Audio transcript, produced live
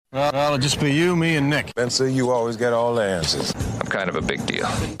Well, it'll just be you, me, and Nick. Spencer, you always get all the answers. I'm kind of a big deal.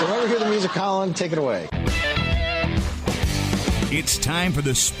 Whenever you hear the music, Colin, take it away. It's time for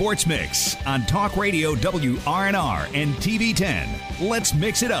the Sports Mix on Talk Radio WRNR and TV10. Let's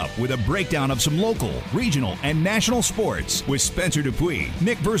mix it up with a breakdown of some local, regional, and national sports with Spencer Dupuis,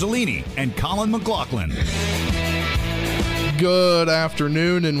 Nick Verzolini, and Colin McLaughlin. Good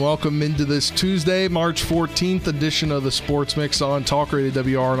afternoon and welcome into this Tuesday, March 14th edition of the Sports Mix on Talk Radio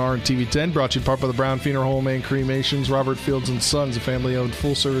WRNR and TV10. Brought to you in part by the Brown Funeral Home and Cremations. Robert Fields and Sons, a family-owned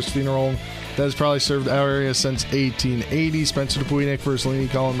full-service funeral home that has probably served our area since 1880. Spencer Dupuis, Nick Verzolini,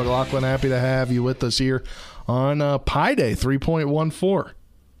 Colin McLaughlin, happy to have you with us here on Pi Day 3.14.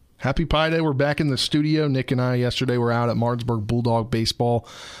 Happy Pi Day. We're back in the studio. Nick and I yesterday were out at Martinsburg Bulldog Baseball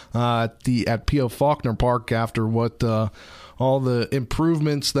at P.O. Faulkner Park after what all the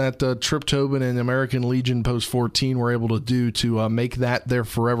improvements that Trip Tobin and American Legion Post 14 were able to do to make that their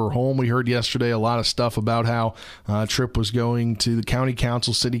forever home. We heard yesterday a lot of stuff about how Trip was going to the county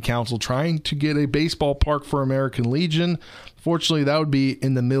council, city council, trying to get a baseball park for American Legion. Fortunately, that would be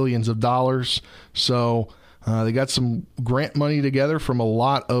in the millions of dollars. So they got some grant money together from a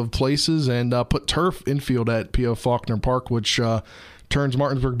lot of places and put turf infield at P.O. Faulkner Park, which turns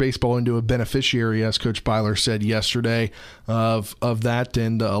Martinsburg baseball into a beneficiary, as Coach Byler said yesterday, of that.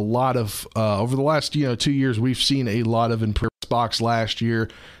 And a lot of over the last 2 years, we've seen a lot of improvements. Box last year,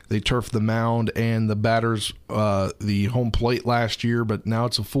 they turfed the mound and the batters, the home plate last year, but now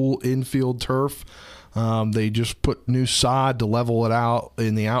it's a full infield turf. They just put new sod to level it out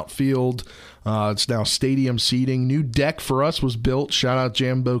in the outfield. It's now stadium seating. New deck for us was built. Shout out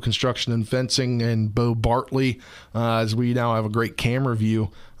Jambo Construction and Fencing and Bo Bartley, as we now have a great camera view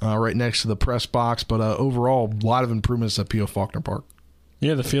right next to the press box. But overall, a lot of improvements at P.O. Faulkner Park.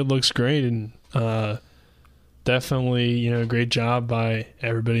 Yeah, the field looks great, and definitely, great job by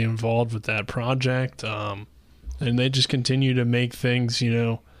everybody involved with that project. And they just continue to make things,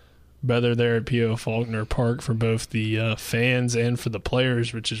 better there at P.O. Faulkner Park for both the fans and for the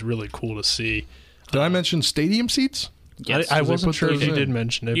players, which is really cool to see. Did I mention stadium seats? Yes, I wasn't sure if you did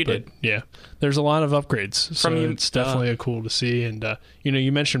mention it, but yeah, there's a lot of upgrades, so it's definitely cool to see. And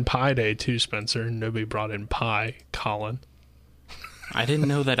you mentioned Pi Day too, Spencer. Nobody brought in pie, Colin. I didn't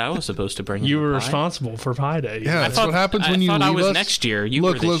know that I was supposed to bring. You were responsible for Pie Day. Yeah, that's what happens when you leave us. I was next year. You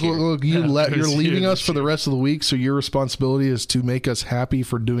were this year. Look. You're leaving us for the rest of the week, so your responsibility is to make us happy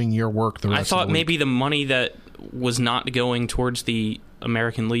for doing your work the rest of the week. I thought maybe the money that was not going towards the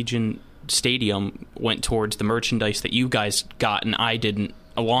American Legion Stadium went towards the merchandise that you guys got and I didn't,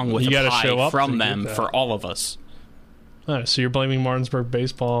 along with a pie from them for all of us. All right, so you're blaming Martinsburg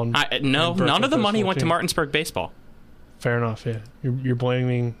baseball? No, none of the money went to Martinsburg baseball. Fair enough, yeah. You're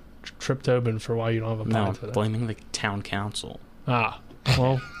blaming Trip Tobin for why you don't have a pie today. No, blaming the town council.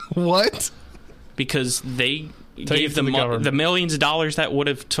 Well. What? Because they gave the millions of dollars that would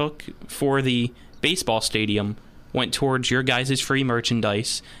have took for the baseball stadium went towards your guys' free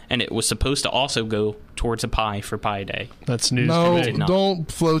merchandise, and it was supposed to also go towards a pie for Pi Day. That's news to me. No, don't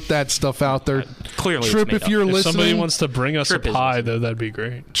float that stuff out there. Clearly, Trip, if you're listening, somebody wants to bring us a pie, though, that'd be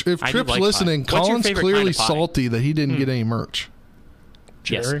great. If Trip's listening, Colin's clearly salty that he didn't get any merch.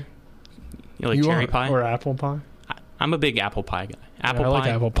 Cherry? You like cherry pie? Or apple pie? I'm a big apple pie guy. I like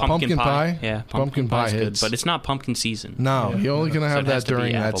apple pie. Pumpkin pie? Yeah, pumpkin pie is hits. Good, but it's not pumpkin season. No, you're only going to have that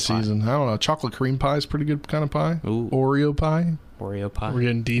during that season. I don't know. Chocolate cream pie is pretty good kind of pie. Ooh. Oreo pie. We're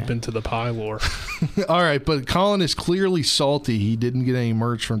getting deep into the pie lore. All right, but Colin is clearly salty. He didn't get any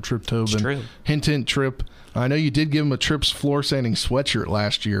merch from Trip Tobin. It's true. Hint, hint, Trip. I know you did give him a Trip's floor sanding sweatshirt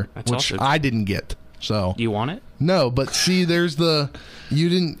last year, which I didn't get. So you want it? No, but see, there's I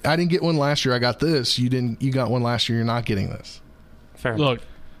didn't get one last year. I got this. You got one last year. You're not getting this. Fair enough. Look,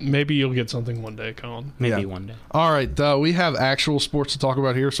 maybe you'll get something one day, Colin. Maybe one day. All right, we have actual sports to talk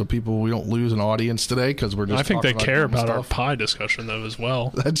about here, so we don't lose an audience today because we're just. I think they care about our pie discussion though as well.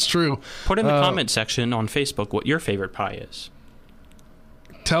 That's true. Put in the comment section on Facebook what your favorite pie is.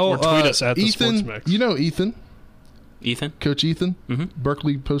 Or tweet us at Ethan. The Sports Mix. You know Ethan. Ethan? Coach Ethan? Mm-hmm.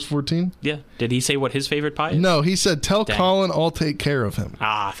 Berkeley Post 14? Yeah. Did he say what his favorite pie is? No, he said, tell Colin I'll take care of him.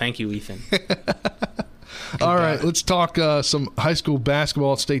 Thank you, Ethan. All right, let's talk some high school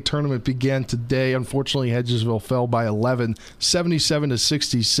basketball. State tournament began today. Unfortunately, Hedgesville fell by 11,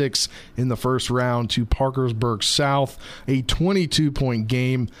 77-66 in the first round to Parkersburg South. A 22-point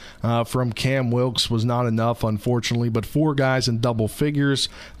game from Cam Wilkes was not enough, unfortunately, but 4 guys in double figures.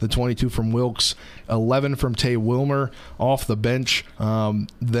 The 22 from Wilkes, 11 from Tay Wilmer off the bench.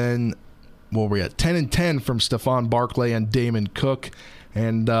 Then, we had 10 and 10 from Stephon Barclay and Damon Cook.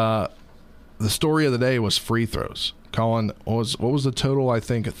 And the story of the day was free throws. Colin, what was the total? I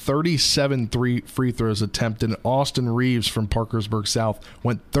think 37 free throws attempted. Austin Reeves from Parkersburg South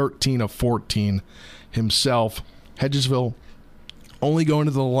went 13 of 14 himself. Hedgesville only going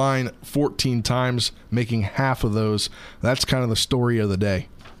to the line 14 times, making half of those. That's kind of the story of the day.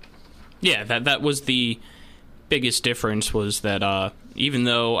 Yeah, that was the biggest difference, was that even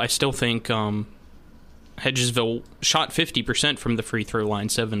though I still think Hedgesville shot 50% from the free throw line,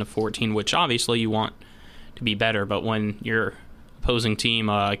 7 of 14, which obviously you want to be better, but when your opposing team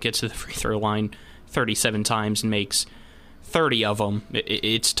gets to the free throw line 37 times and makes 30 of them,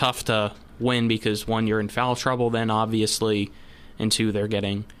 it's tough to win because, one, you're in foul trouble then, obviously, and two, they're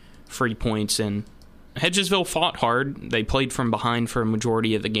getting free points. And Hedgesville fought hard. They played from behind for a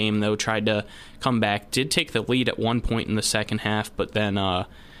majority of the game, though, tried to come back. Did take the lead at one point in the second half, but then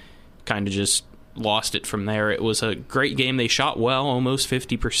kind of just lost it from there. It was a great game. They shot well, almost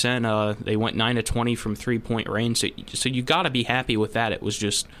 50%. They went 9 of 20 from three-point range, so you got to be happy with that. It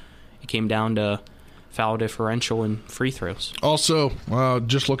came down to foul differential and free throws. Also,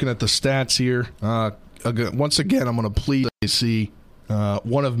 just looking at the stats here, once again, I'm going to plead to see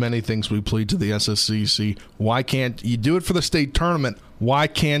one of many things we plead to the SSCC. Why can't you do it for the state tournament? Why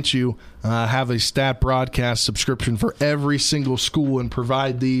can't you have a stat broadcast subscription for every single school and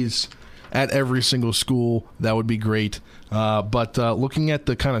provide these at every single school? That would be great. But looking at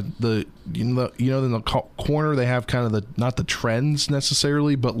the kind of in the corner, they have kind of not the trends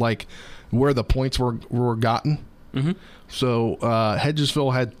necessarily, but like where the points were gotten. Mm-hmm. So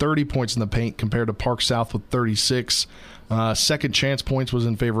Hedgesville had 30 points in the paint compared to Park South with 36. Second chance points was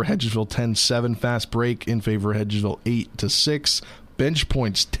in favor of Hedgesville, 10-7. Fast break in favor of Hedgesville, 8-6. Bench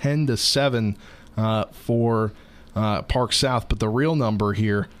points 10-7 for Park South. But the real number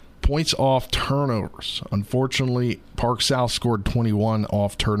here, points off turnovers. Unfortunately, Park South scored 21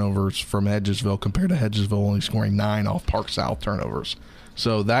 off turnovers from Hedgesville compared to Hedgesville only scoring 9 off Park South turnovers.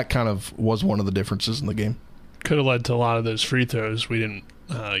 So that kind of was one of the differences in the game. Could have led to a lot of those free throws. We didn't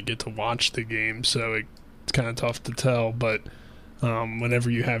get to watch the game, so it's kind of tough to tell. But whenever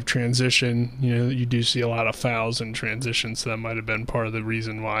you have transition, you do see a lot of fouls in transition, so that might have been part of the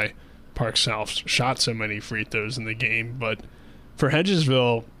reason why Park South shot so many free throws in the game. But for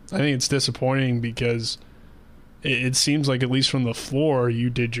Hedgesville, I think it's disappointing because it seems like, at least from the floor,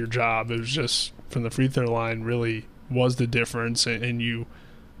 you did your job. It was just from the free throw line really was the difference, and you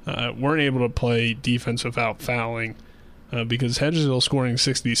weren't able to play defense without fouling because Hedgesville scoring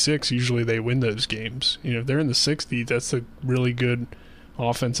 66, usually they win those games. If they're in the 60s, that's a really good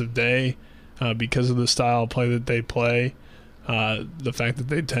offensive day because of the style of play that they play, the fact that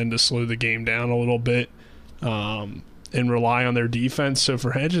they tend to slow the game down a little bit and rely on their defense. So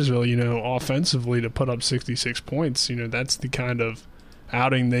for Hedgesville, offensively to put up 66 points, that's the kind of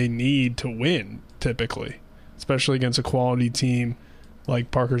outing they need to win typically, especially against a quality team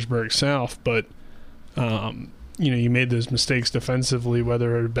like Parkersburg South. But you made those mistakes defensively,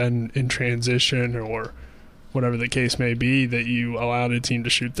 whether it had been in transition or whatever the case may be, that you allowed a team to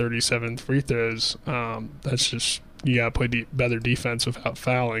shoot 37 free throws. That's just, you got to play better defense without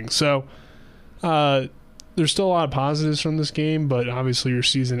fouling. So there's still a lot of positives from this game, but obviously your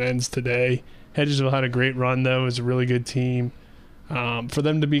season ends today. Hedgesville had a great run, though. It was a really good team. For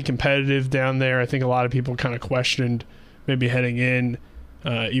them to be competitive down there, I think a lot of people kind of questioned maybe heading in,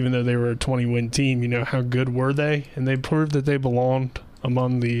 even though they were a 20-win team, how good were they? And they proved that they belonged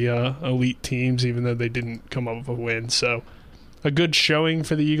among the elite teams, even though they didn't come up with a win. So a good showing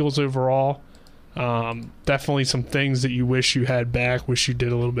for the Eagles overall. Definitely some things that you wish you had back, wish you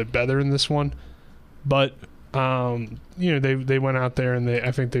did a little bit better in this one. But, they went out there and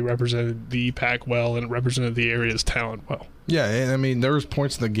I think they represented the EPAC well and represented the area's talent well. Yeah, and I mean, there was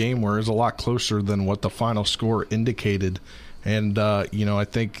points in the game where it was a lot closer than what the final score indicated. And, I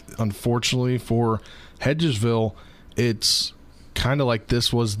think, unfortunately for Hedgesville, it's kind of like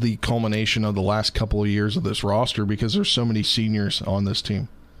this was the culmination of the last couple of years of this roster because there's so many seniors on this team.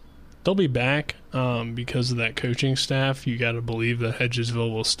 They'll be back because of that coaching staff. You got to believe that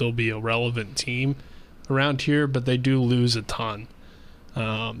Hedgesville will still be a relevant team around here, but they do lose a ton.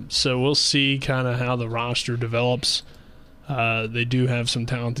 So we'll see kind of how the roster develops. They do have some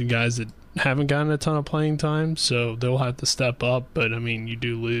talented guys that haven't gotten a ton of playing time, so they'll have to step up. But, I mean, you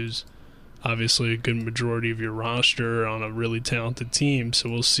do lose, obviously, a good majority of your roster on a really talented team. So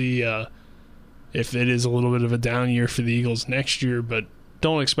we'll see if it is a little bit of a down year for the Eagles next year, but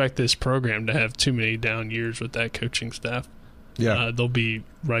don't expect this program to have too many down years with that coaching staff. Yeah. They'll be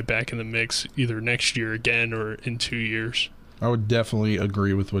right back in the mix either next year again or in 2 years. I would definitely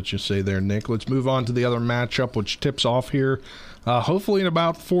agree with what you say there, Nick. Let's move on to the other matchup, which tips off here hopefully in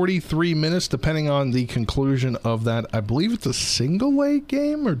about 43 minutes, depending on the conclusion of that. I believe it's a single-A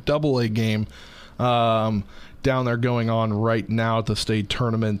game or double-A game down there going on right now at the state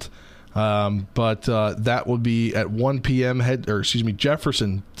tournament. But that will be at 1 p.m.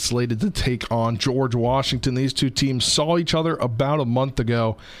 Jefferson slated to take on George Washington. These two teams saw each other about a month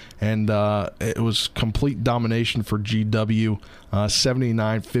ago, and it was complete domination for GW.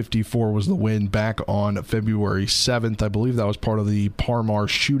 79-54 was the win back on February 7th. I believe that was part of the Parmar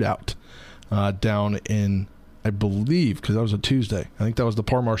shootout down in, I believe, because that was a Tuesday. I think that was the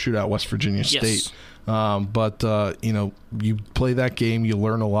Parmar shootout, West Virginia State. Yes. But you play that game, you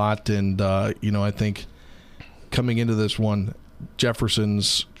learn a lot, and, I think coming into this one,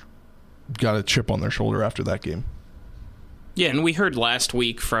 Jefferson's got a chip on their shoulder after that game. Yeah, and we heard last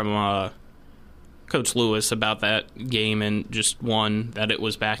week from Coach Lewis about that game, and just that it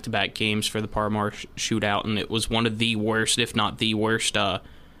was back-to-back games for the Parmar shootout, and it was one of the worst, if not the worst,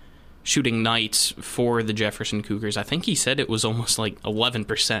 shooting nights for the Jefferson Cougars. I think he said it was almost like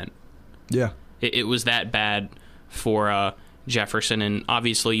 11%. Yeah. It was that bad for Jefferson, and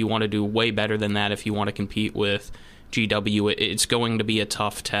obviously you want to do way better than that if you want to compete with GW. It's going to be a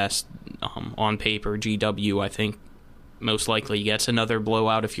tough test on paper. GW, I think, most likely gets another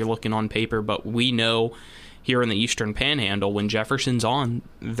blowout if you're looking on paper, but we know here in the Eastern Panhandle, when Jefferson's on,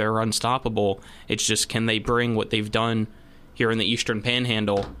 they're unstoppable. It's just, can they bring what they've done here in the Eastern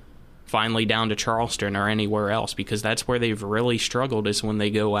Panhandle finally down to Charleston or anywhere else, because that's where they've really struggled, is when they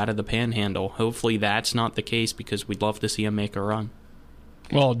go out of the Panhandle. Hopefully that's not the case, because we'd love to see them make a run.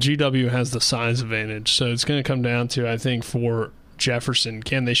 Well, GW has the size advantage, so it's going to come down to, I think, for Jefferson,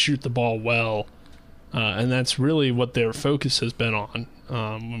 can they shoot the ball well? And that's really what their focus has been on.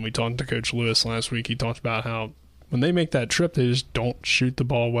 When we talked to Coach Lewis last week, he talked about how when they make that trip, they just don't shoot the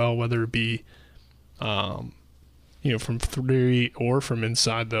ball well, whether it be from 3 or from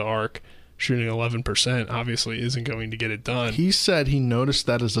inside the arc. Shooting 11% obviously isn't going to get it done. He said he noticed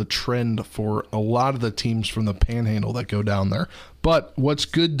that as a trend for a lot of the teams from the Panhandle that go down there. But what's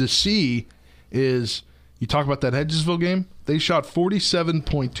good to see is, you talk about that Hedgesville game, they shot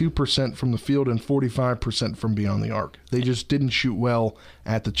 47.2% from the field and 45% from beyond the arc. They just didn't shoot well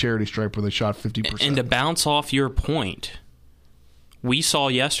at the charity stripe where they shot 50%. And to bounce off your point, we saw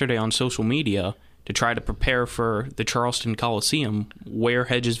yesterday on social media, to try to prepare for the Charleston Coliseum, where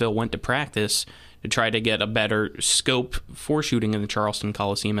Hedgesville went to practice, to try to get a better scope for shooting in the Charleston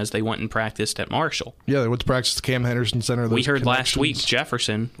Coliseum, as they went and practiced at Marshall. Yeah, they went to practice at the Cam Henderson Center. We heard last week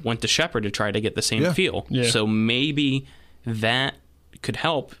Jefferson went to Shepherd to try to get the same feel. Yeah. So maybe that could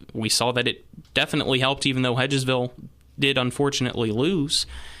help. We saw that it definitely helped, even though Hedgesville did unfortunately lose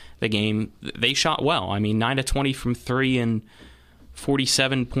the game. They shot well. I mean, 9 of 20 from 3 and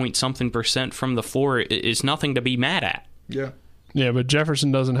 47-point-something% from the floor is nothing to be mad at. Yeah. Yeah, but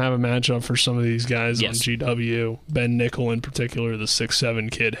Jefferson doesn't have a matchup for some of these guys on GW. Ben Nickel, in particular, the 6'7"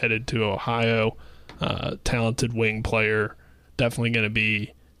 kid headed to Ohio, talented wing player, definitely going to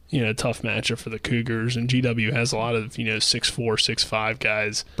be a tough matchup for the Cougars. And GW has a lot of 6'4", 6'5"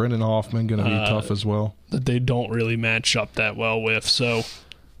 guys. Brendan Hoffman going to be tough as well. That they don't really match up that well with. So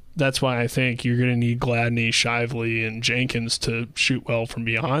that's why I think you're going to need Gladney, Shively, and Jenkins to shoot well from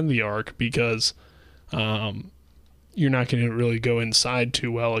behind the arc, because you're not going to really go inside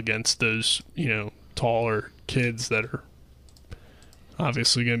too well against those, taller kids that are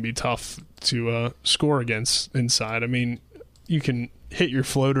obviously going to be tough to score against inside. I mean, you can hit your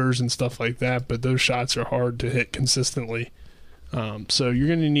floaters and stuff like that, but those shots are hard to hit consistently. So you're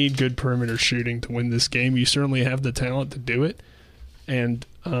going to need good perimeter shooting to win this game. You certainly have the talent to do it. And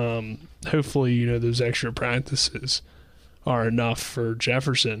hopefully, those extra practices are enough for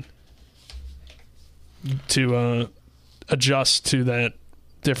Jefferson to adjust to that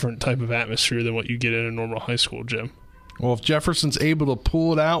different type of atmosphere than what you get in a normal high school gym. Well, if Jefferson's able to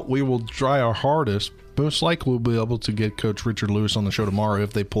pull it out, we will try our hardest. Most likely we'll be able to get Coach Richard Lewis on the show tomorrow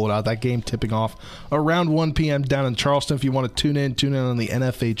if they pull it out. That game tipping off around 1 p.m. down in Charleston. If you want to tune in on the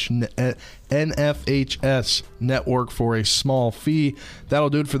NFHS network for a small fee. That'll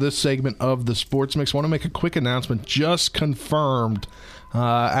do it for this segment of the Sports Mix. I want to make a quick announcement. Just confirmed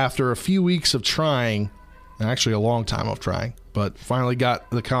after a few weeks of trying, actually a long time of trying, but finally got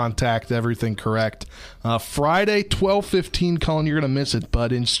the contact, everything correct. Friday, 12:15, Colin, you're going to miss it,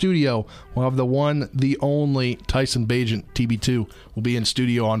 but in studio, we'll have the one, the only Tyson Bagent, TB2, will be in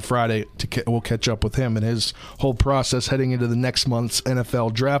studio on Friday. We'll catch up with him and his whole process heading into the next month's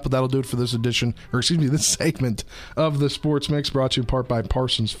NFL draft, but that'll do it for this this segment of the Sports Mix, brought to you in part by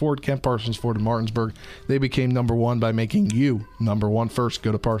Parsons Ford, Kent Parsons Ford in Martinsburg. They became number one by making you number one first.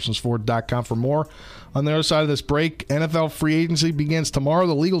 Go to ParsonsFord.com for more. On the other side of this break, NFL free agency begins tomorrow.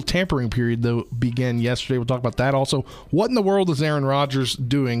 The legal tampering period, though, began yesterday. We'll talk about that. Also, what in the world is Aaron Rodgers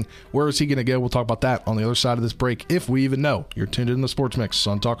doing? Where is he going to go? We'll talk about that on the other side of this break, if we even know. You're tuned in to the Sports Mix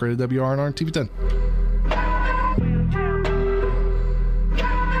on Talk Radio WRNR and TV 10.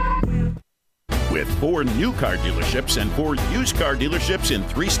 With 4 new car dealerships and 4 used car dealerships in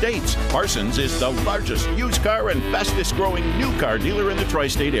 3 states, Parsons is the largest used car and fastest growing new car dealer in the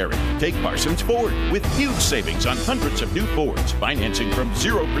tri-state area. Take Parsons Ford with huge savings on hundreds of new Fords, financing from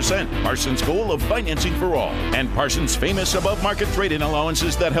 0%, Parsons' goal of financing for all, and Parsons' famous above-market trade-in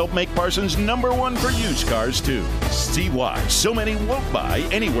allowances that help make Parsons number one for used cars, too. See why so many won't buy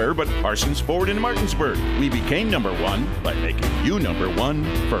anywhere but Parsons Ford in Martinsburg. We became number one by making you number one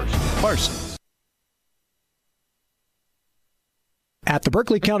first. Parsons. At the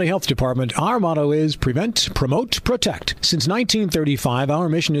Berkeley County Health Department, our motto is prevent, promote, protect. Since 1935, our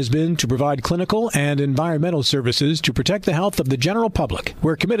mission has been to provide clinical and environmental services to protect the health of the general public.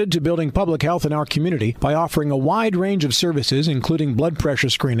 We're committed to building public health in our community by offering a wide range of services, including blood pressure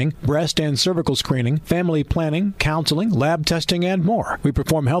screening, breast and cervical screening, family planning, counseling, lab testing, and more. We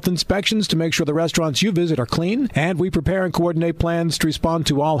perform health inspections to make sure the restaurants you visit are clean, and we prepare and coordinate plans to respond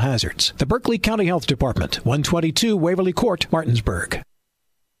to all hazards. The Berkeley County Health Department, 122 Waverly Court, Martinsburg.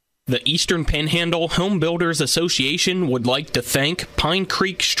 The Eastern Panhandle Home Builders Association would like to thank Pine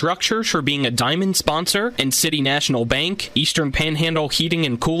Creek Structures for being a diamond sponsor, and City National Bank, Eastern Panhandle Heating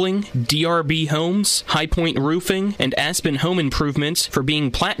and Cooling, DRB Homes, High Point Roofing, and Aspen Home Improvements for being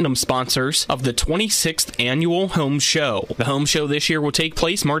platinum sponsors of the 26th Annual Home Show. The Home Show this year will take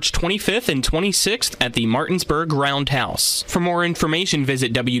place March 25th and 26th at the Martinsburg Roundhouse. For more information,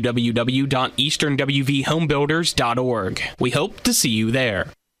 visit www.easternwvhomebuilders.org. We hope to see you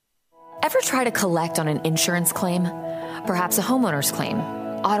there. Ever try to collect on an insurance claim? Perhaps a homeowner's claim,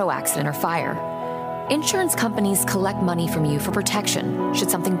 auto accident, or fire. Insurance companies collect money from you for protection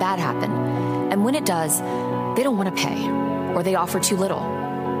should something bad happen. And when it does, they don't want to pay, or they offer too little.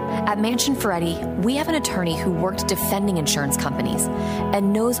 At Mansion Ferretti, we have an attorney who worked defending insurance companies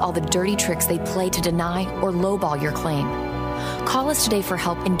and knows all the dirty tricks they play to deny or lowball your claim. Call us today for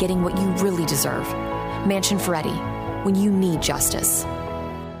help in getting what you really deserve. Mansion Ferretti, when you need justice.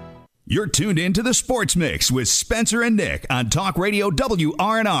 You're tuned in to the Sports Mix with Spencer and Nick on Talk Radio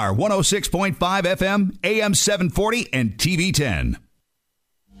WRNR 106.5 FM, AM 740, and TV 10.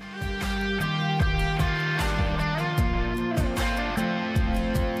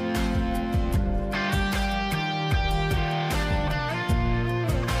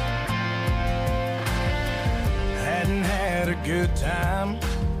 Hadn't had a good time.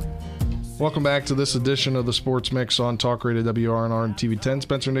 Welcome back to this edition of the Sports Mix on Talk Radio WRNR and TV 10.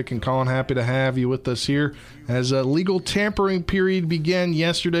 Spencer, Nick, and Colin, happy to have you with us here as a legal tampering period began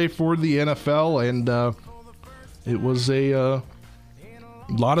yesterday for the NFL, and it was a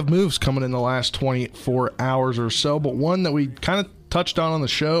lot of moves coming in the last 24 hours or so, but one that we kind of touched on the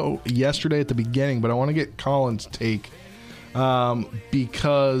show yesterday at the beginning, but I want to get Colin's take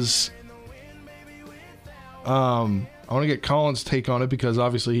because I want to get Colin's take on it because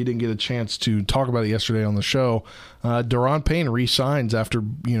obviously he didn't get a chance to talk about it yesterday on the show. Daron Payne re-signs after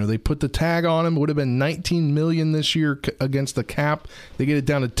they put the tag on him. Would have been $19 million this year against the cap. They get it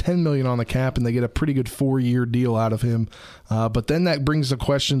down to $10 million on the cap, and they get a pretty good 4-year deal out of him. But then that brings the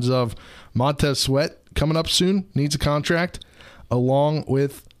questions of Montez Sweat coming up soon, needs a contract, along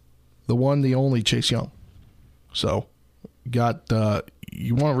with the one, the only Chase Young. So got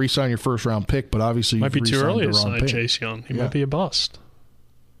you want to re-sign your first-round pick, but obviously might be too early to sign Payne. Chase Young. He might be a bust.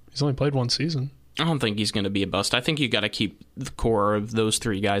 He's only played one season. I don't think he's going to be a bust. I think you got to keep the core of those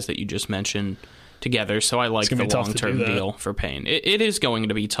 3 guys that you just mentioned together. So I like the long-term deal for Payne. It is going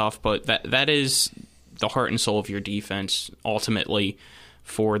to be tough, but that is the heart and soul of your defense ultimately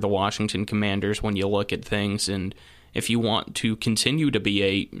for the Washington Commanders when you look at things. And if you want to continue to be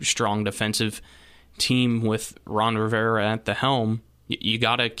a strong defensive team with Ron Rivera at the helm, you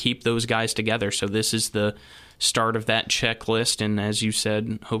got to keep those guys together. So this is the start of that checklist. And as you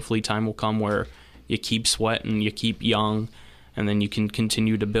said, hopefully time will come where you keep Sweat and you keep Young, and then you can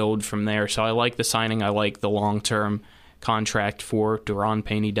continue to build from there. So I like the signing. I like the long-term contract for Daron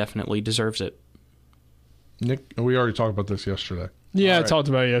Payne. He definitely deserves it. Nick, we already talked about this yesterday. Yeah, I talked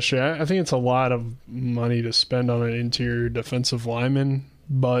about it yesterday. I think it's a lot of money to spend on an interior defensive lineman,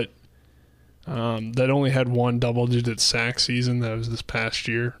 but that only had one double-digit sack season. That was this past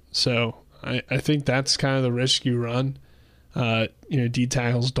year. So I think that's kind of the risk you run. D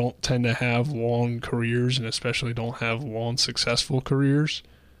tackles don't tend to have long careers, and especially don't have long successful careers.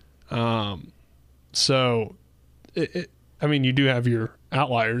 So, you do have your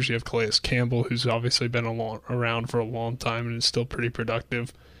outliers. You have Calais Campbell, who's obviously been around for a long time and is still pretty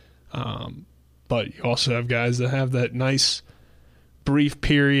productive. But you also have guys that have that nice brief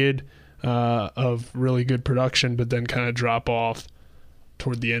period of really good production, but then kind of drop off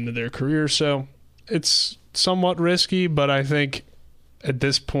toward the end of their career. So it's somewhat risky, but I think at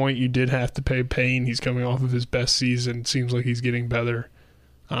this point you did have to pay Payne. He's coming off of his best season. Seems like he's getting better.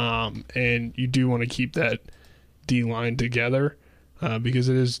 And you do want to keep that D-line together because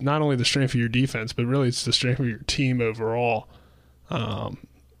it is not only the strength of your defense, but really it's the strength of your team overall.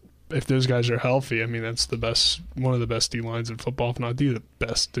 If those guys are healthy, that's one of the best D-lines in football, if not the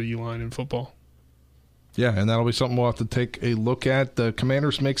best D-line in football. Yeah, and that'll be something we'll have to take a look at. The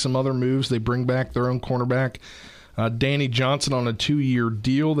Commanders make some other moves. They bring back their own cornerback, Danny Johnson, on a 2-year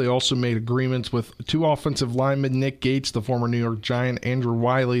deal. They also made agreements with 2 offensive linemen, Nick Gates, the former New York Giant, Andrew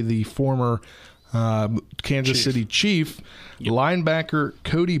Wiley, the former Kansas City Chief, linebacker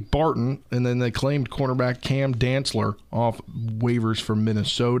Cody Barton, and then they claimed cornerback Cam Dantzler off waivers from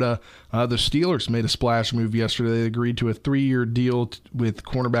Minnesota. The Steelers made a splash move yesterday. They agreed to a 3-year deal with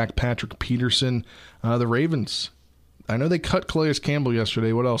cornerback Patrick Peterson. The Ravens, I know they cut Calais Campbell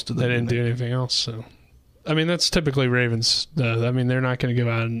yesterday. What else did they do? They didn't do anything else. So, that's typically Ravens. They're not going to go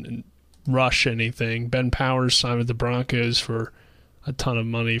out and rush anything. Ben Powers signed with the Broncos for a ton of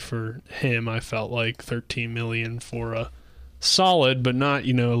money for him. I felt like $13 million for a solid but not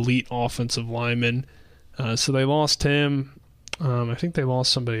elite offensive lineman. So they lost him. I think they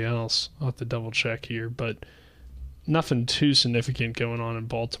lost somebody else. I'll have to double check here, but nothing too significant going on in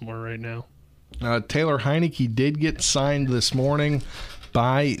Baltimore right now. Taylor Heineke did get signed this morning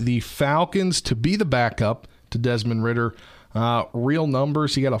by the Falcons to be the backup to Desmond Ridder. Real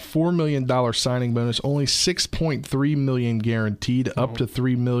numbers, he got a $4 million signing bonus, only $6.3 million guaranteed, up to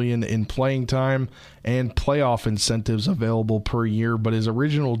 $3 million in playing time, and playoff incentives available per year. But his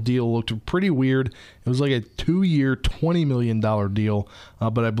original deal looked pretty weird. It was like a 2-year, $20 million deal,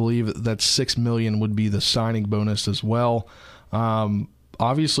 but I believe that $6 million would be the signing bonus as well.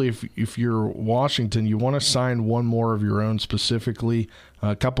 Obviously, if you're Washington, you want to sign one more of your own specifically.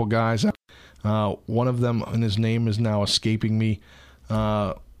 A couple guys. One of them, and his name is now escaping me,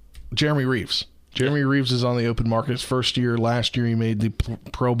 Jeremy Reeves. Jeremy Reeves is on the open market. His first year, last year, he made the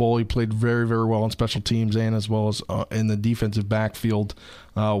Pro Bowl. He played very, very well on special teams and as well as in the defensive backfield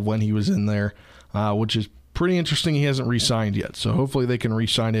when he was in there, which is pretty interesting. He hasn't re-signed yet, so hopefully they can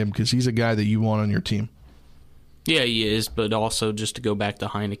re-sign him because he's a guy that you want on your team. Yeah, he is, but also just to go back to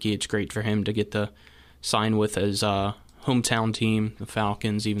Heineke, it's great for him to get to sign with his hometown team, the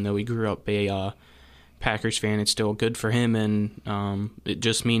Falcons. Even though he grew up a Packers fan, it's still good for him, and it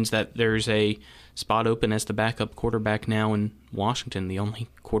just means that there's a spot open as the backup quarterback now in Washington, the only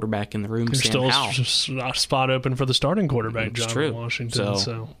quarterback in the room. There's still a spot open for the starting quarterback job in Washington.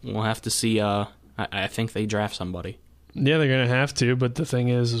 So we'll have to see. I think they draft somebody. Yeah, they're going to have to, but the thing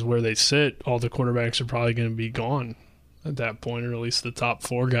is where they sit, all the quarterbacks are probably going to be gone at that point, or at least the top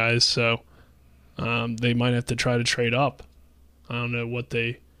 4 guys, so they might have to try to trade up. I don't know what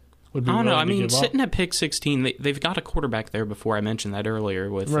they would be willing to give up. Sitting at pick 16, they've got a quarterback there before. I mentioned that earlier.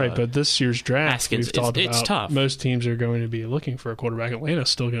 But this year's draft, Haskins, we've talked it's about, tough. Most teams are going to be looking for a quarterback. Atlanta's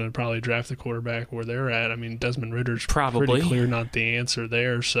still going to probably draft the quarterback where they're at. Desmond Ridder's pretty clear not the answer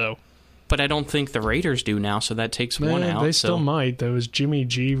there, so... But I don't think the Raiders do now, so that takes one out. They still might, though. Is Jimmy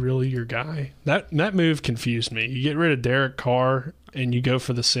G really your guy? That move confused me. You get rid of Derek Carr, and you go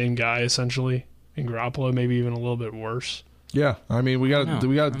for the same guy, essentially, and Garoppolo maybe even a little bit worse. Yeah, we got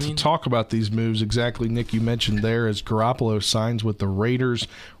to talk about these moves exactly. Nick, you mentioned there as Garoppolo signs with the Raiders.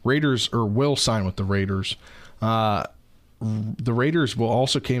 Will sign with the Raiders. The Raiders will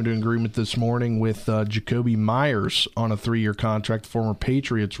also came to an agreement this morning with Jacoby Myers on a 3-year contract, former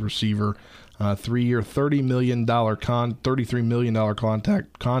Patriots receiver, 3-year, $33 million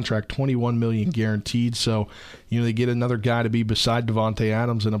contract, $21 million guaranteed. So, they get another guy to be beside Devontae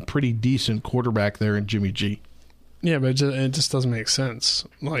Adams and a pretty decent quarterback there in Jimmy G. Yeah, but it just doesn't make sense.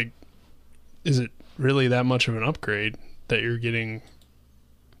 Is it really that much of an upgrade that you're getting?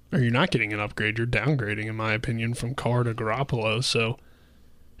 Or you're not getting an upgrade, you're downgrading, in my opinion, from Carr to Garoppolo. So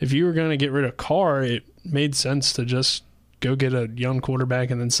if you were going to get rid of Carr, it made sense to just go get a young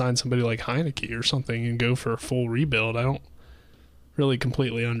quarterback and then sign somebody like Heineke or something and go for a full rebuild. I don't really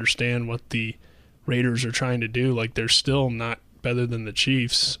completely understand what the Raiders are trying to do. Like, they're still not better than the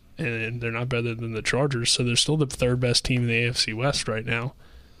Chiefs, and they're not better than the Chargers, so they're still the third best team in the AFC West right now.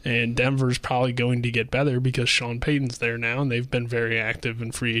 And Denver's probably going to get better because Sean Payton's there now, and they've been very active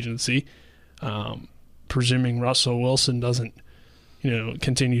in free agency. Presuming Russell Wilson doesn't,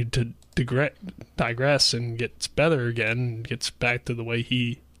 continue to digress and gets better again and gets back to the way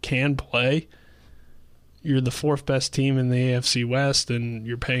he can play, you're the fourth best team in the AFC West, and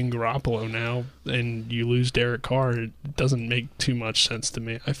you're paying Garoppolo now, and you lose Derek Carr. It doesn't make too much sense to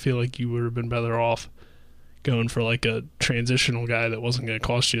me. I feel like you would have been better off going for like a transitional guy that wasn't going to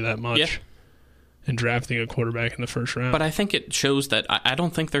cost you that much and drafting a quarterback in the first round. But I think it shows that I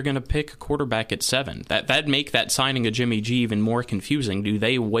don't think they're going to pick a quarterback at 7. That'd make that signing of Jimmy G even more confusing. Do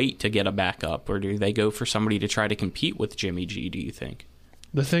they wait to get a backup, or do they go for somebody to try to compete with Jimmy G, do you think?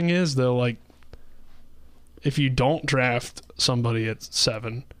 The thing is, though, like, if you don't draft somebody at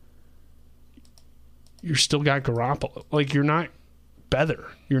 7, you're still got Garoppolo. Like, you're not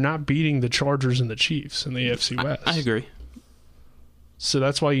better. You're not beating the Chargers and the Chiefs in the AFC West. I agree. So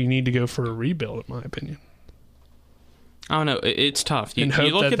that's why you need to go for a rebuild, in my opinion. I don't know. It's tough. You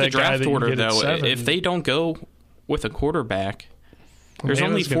look at the draft order, though. If they don't go with a quarterback, there's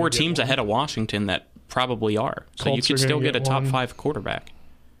only 4 teams ahead of Washington that probably are. So you could still get a top 5 quarterback.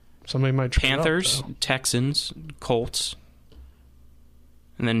 Somebody might trade Panthers, up, Texans, Colts,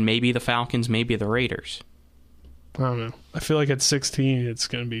 and then maybe the Falcons, maybe the Raiders. I don't know. I feel like at 16, it's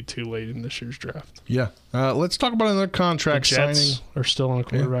going to be too late in this year's draft. Yeah. Let's talk about another contract the Jets signing. Are still on the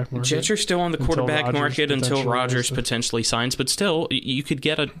quarterback market. Jets are still on the quarterback market until Rodgers potentially signs, but still, you could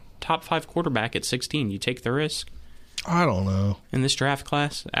get a top 5 quarterback at 16. You take the risk. I don't know. In this draft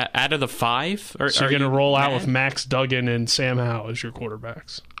class? Out of the 5? So you're going to roll out with Max Duggan and Sam Howell as your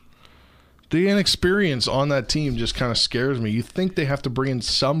quarterbacks. The inexperience on that team just kind of scares me. You think they have to bring in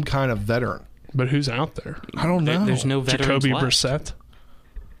some kind of veteran. But who's out there? I don't know. There's no veterans Jacoby left. Brissett?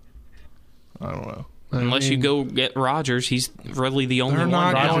 I don't know. Unless you go get Rodgers, he's really the only one. They're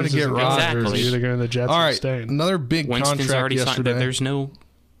not going to get Rodgers. Exactly. Either going to the Jets All or right, staying. another big Winston's contract already yesterday. signed. There's no...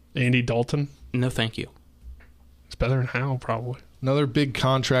 Andy Dalton? No, thank you. It's better than Howell, probably. Another big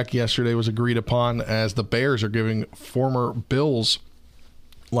contract yesterday was agreed upon as the Bears are giving former Bills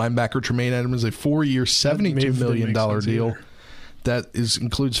linebacker Tremaine Edmonds a 4-year, $72 million deal. That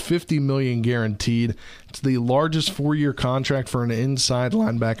includes $50 million guaranteed. It's the largest 4-year contract for an inside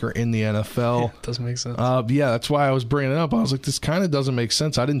linebacker in the NFL. Yeah, it doesn't make sense. Yeah, that's why I was bringing it up. I was like, this kind of doesn't make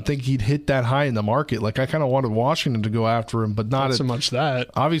sense. I didn't think he'd hit that high in the market. Like, I kind of wanted Washington to go after him, but not so much that.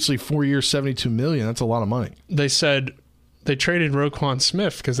 Obviously, 4 years, $72 million. That's a lot of money. They said they traded Roquan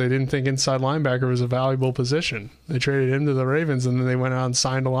Smith because they didn't think inside linebacker was a valuable position. They traded him to the Ravens, and then they went out and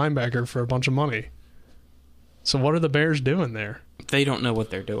signed a linebacker for a bunch of money. So what are the Bears doing there? They don't know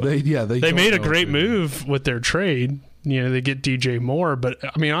what they're doing. They made a great move with their trade. They get DJ Moore, but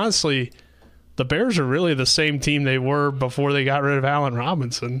I mean, honestly, the Bears are really the same team they were before they got rid of Allen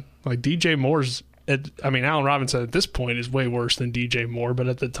Robinson. Like DJ Moore's, Allen Robinson at this point is way worse than DJ Moore, but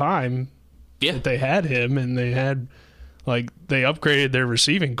at the time, that they had him and they had, they upgraded their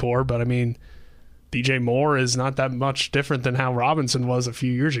receiving core. But I mean, DJ Moore is not that much different than how Robinson was a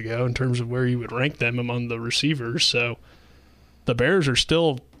few years ago in terms of where you would rank them among the receivers. So the Bears are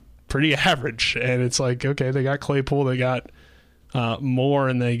still pretty average, and it's like, okay, they got Claypool, they got Moore,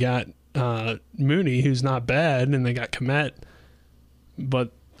 and they got Mooney, who's not bad, and they got Kmet,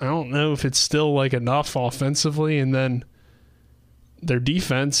 but I don't know if it's still enough offensively. And then their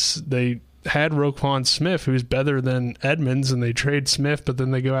defense, they had Roquan Smith, who's better than Edmonds, and they trade Smith, but then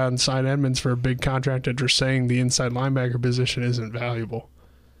they go out and sign Edmonds for a big contract after saying the inside linebacker position isn't valuable.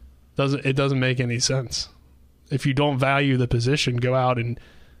 It doesn't make any sense. If you don't value the position, go out and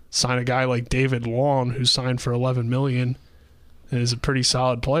sign a guy like David Long, who signed for $11 million and is a pretty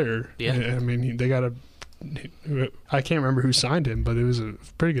solid player. Yeah. I mean, they got I can't remember who signed him, but it was a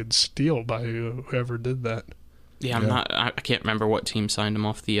pretty good steal by whoever did that. Yeah, I can't remember what team signed him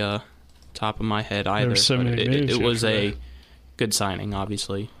off the top of my head either. There's so many moves. It was a good signing,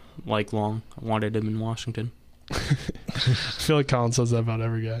 obviously. Like Long, I wanted him in Washington. I feel like Colin says that about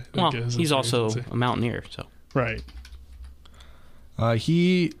every guy. Well, he's also a Mountaineer, so. Right.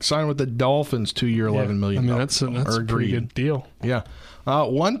 He signed with the Dolphins, 2-year, $11 million. I mean, that's a pretty good deal. Yeah.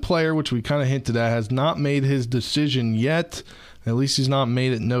 One player, which we kind of hinted at, has not made his decision yet. At least he's not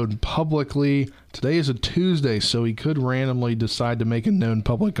made it known publicly. Today is a Tuesday, so he could randomly decide to make it known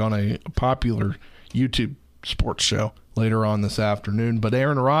public on a popular YouTube sports show later on this afternoon. But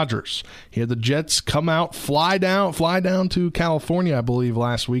Aaron Rodgers, he had the Jets come out, fly down to California, I believe,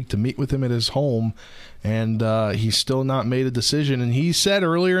 last week to meet with him at his home, and he's still not made a decision. And he said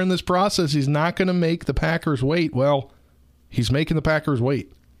earlier in this process he's not going to make the Packers wait. Well, he's making the Packers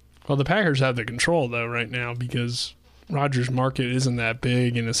wait. Well, the Packers have the control, though, right now, because Rodgers' market isn't that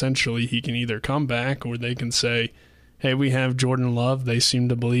big, and essentially he can either come back or they can say, hey, we have Jordan Love. They seem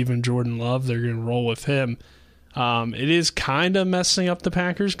to believe in Jordan Love. They're going to roll with him. It is kind of messing up the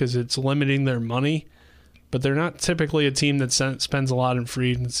Packers because it's limiting their money, but they're not typically a team that spends a lot in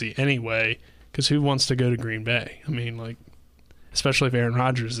free agency anyway, because who wants to go to Green Bay? I mean, especially if Aaron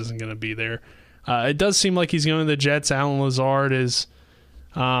Rodgers isn't going to be there. It does seem like he's going to the Jets. Allen Lazard is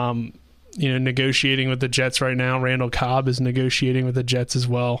negotiating with the Jets right now. Randall Cobb is negotiating with the Jets as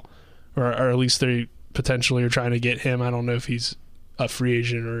well, or at least they potentially are trying to get him. I don't know if he's a free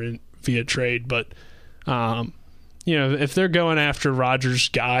agent or via trade, but if they're going after Rodgers'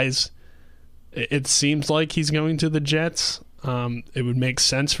 guys, it seems like he's going to the Jets. It would make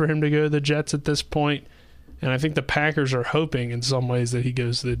sense for him to go to the Jets at this point. And I think the Packers are hoping in some ways that he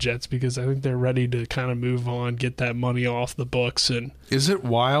goes to the Jets because I think they're ready to kind of move on, get that money off the books, and is it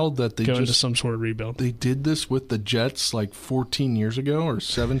wild that they go into some sort of rebuild? They did this with the Jets 14 years ago or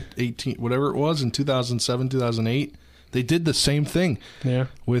 18, whatever it was, in 2007, 2008. They did the same thing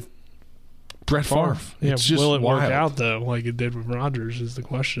with Brett Favre. It's just will it wild. work out, though, like it did with Rodgers is the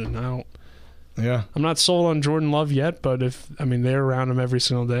question. I'm not sold on Jordan Love yet, but they're around him every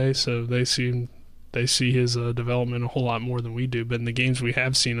single day, so they see his development a whole lot more than we do. But in the games we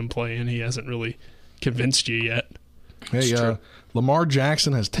have seen him play in, he hasn't really convinced you yet. Hey, Lamar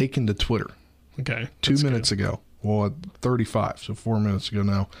Jackson has taken to Twitter. Okay. 2 minutes ago. Well, at 35, so 4 minutes ago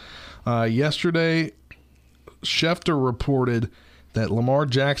now. Yesterday, Schefter reported that Lamar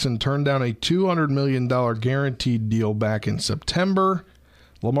Jackson turned down a $200 million guaranteed deal back in September.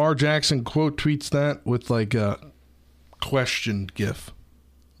 Lamar Jackson quote tweets that with a question gif.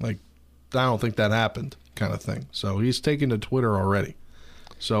 I don't think that happened kind of thing. So he's taken to Twitter already.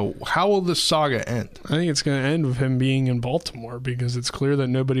 So how will this saga end? I think it's going to end with him being in Baltimore because it's clear that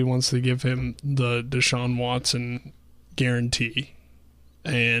nobody wants to give him the Deshaun Watson guarantee.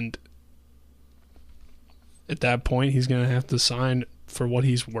 And at that point, he's going to have to sign for what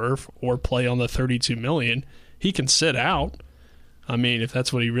he's worth or play on the $32 million. He can sit out. If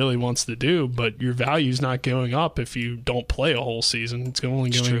that's what he really wants to do, but your value's not going up if you don't play a whole season. It's only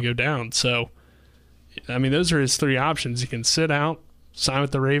going to go down. So, those are his three options. He can sit out, sign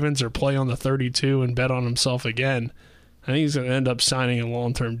with the Ravens, or play on the 32 and bet on himself again. I think he's going to end up signing a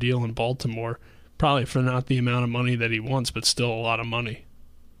long-term deal in Baltimore, probably for not the amount of money that he wants, but still a lot of money,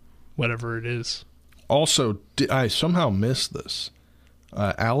 whatever it is. Also, I somehow missed this.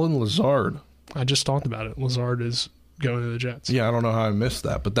 Allen Lazard. I just talked about it. Lazard is going to the Jets. Yeah, I don't know how I missed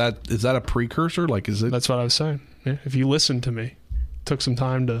that, but is that a precursor? Is it? That's what I was saying. Yeah, if you listened to me, took some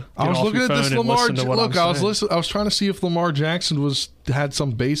time to. I was looking at this Lamar. Look, I was trying to see if Lamar Jackson had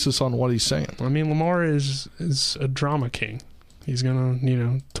some basis on what he's saying. Lamar is a drama king. He's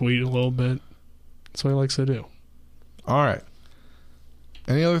gonna tweet a little bit. That's what he likes to do. All right.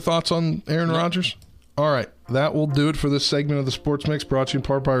 Any other thoughts on Aaron Rodgers? All right, that will do it for this segment of the Sports Mix, brought to you in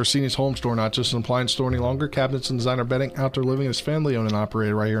part by Orsini's Home Store, not just an appliance store any longer. Cabinets and designer bedding, outdoor living is family owned and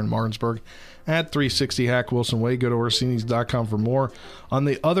operated right here in Martinsburg at 360 Hack Wilson Way. Go to Orsini's.com for more. On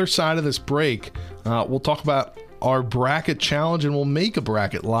the other side of this break, we'll talk about our bracket challenge, and we'll make a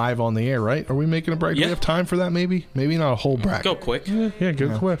bracket live on the air, right? Are we making a bracket? Yeah. Do we have time for that, maybe? Maybe not a whole bracket. Go quick. Yeah,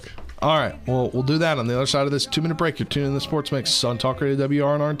 go quick. All right, well, we'll do that on the other side of this 2-minute break. You're tuning in the Sports Mix on Talk Radio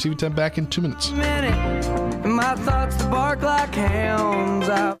WRNR and TV 10. Back in 2 minutes. My thoughts to bark like hounds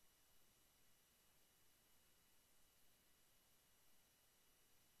out.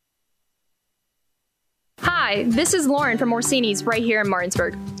 Hi, this is Lauren from Orsini's right here in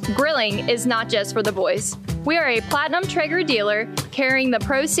Martinsburg. Grilling is not just for the boys. We are a Platinum Traeger dealer carrying the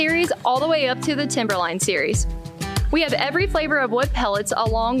Pro Series all the way up to the Timberline Series. We have every flavor of wood pellets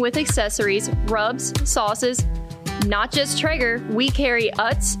along with accessories, rubs, sauces. Not just Traeger, we carry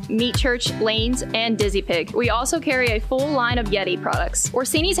Utz, Meat Church, Lanes, and Dizzy Pig. We also carry a full line of Yeti products.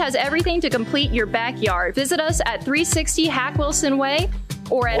 Orsini's has everything to complete your backyard. Visit us at 360 Hack Wilson Way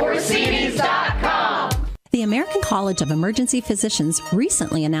or at Orsini's.com. The American College of Emergency Physicians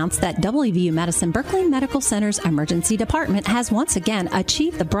recently announced that WVU Medicine Berkeley Medical Center's emergency department has once again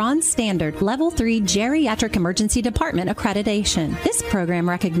achieved the Bronze Standard Level 3 Geriatric Emergency Department accreditation. This program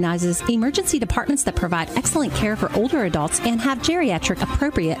recognizes emergency departments that provide excellent care for older adults and have geriatric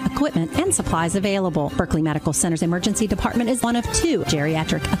appropriate equipment and supplies available. Berkeley Medical Center's emergency department is one of 2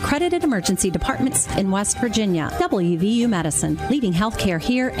 geriatric accredited emergency departments in West Virginia. WVU Medicine, leading healthcare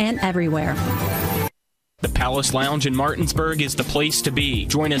here and everywhere. The Palace Lounge in Martinsburg is the place to be.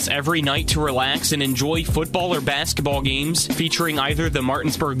 Join us every night to relax and enjoy football or basketball games featuring either the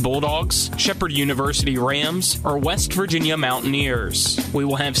Martinsburg Bulldogs, Shepherd University Rams, or West Virginia Mountaineers. We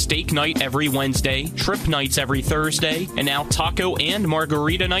will have steak night every Wednesday, trip nights every Thursday, and now taco and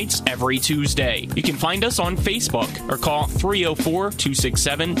margarita nights every Tuesday. You can find us on Facebook or call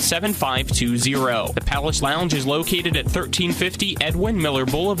 304-267-7520. The Palace Lounge is located at 1350 Edwin Miller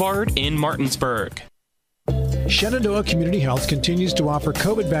Boulevard in Martinsburg. Shenandoah Community Health continues to offer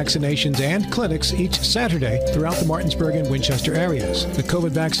COVID vaccinations and clinics each Saturday throughout the Martinsburg and Winchester areas. The COVID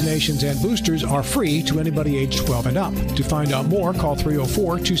vaccinations and boosters are free to anybody aged 12 and up. To find out more, call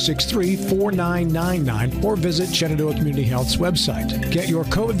 304-263-4999 or visit Shenandoah Community Health's website. Get your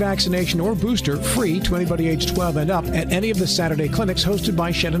COVID vaccination or booster free to anybody aged 12 and up at any of the Saturday clinics hosted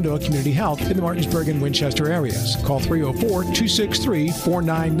by Shenandoah Community Health in the Martinsburg and Winchester areas. Call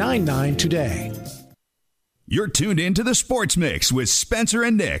 304-263-4999 today. You're tuned in to the Sports Mix with Spencer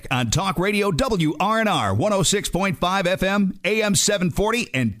and Nick on Talk Radio WRNR 106.5 FM, AM 740,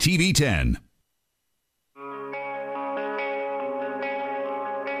 and TV 10.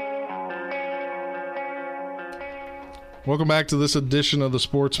 Welcome back to this edition of the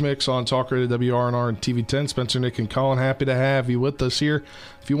Sports Mix on Talk Radio WRNR and TV 10. Spencer, Nick, and Colin, happy to have you with us here.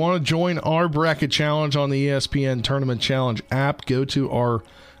 If you want to join our bracket challenge on the ESPN Tournament Challenge app, go to our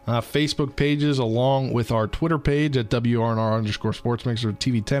Facebook pages along with our Twitter page at WRNR_SportsMix or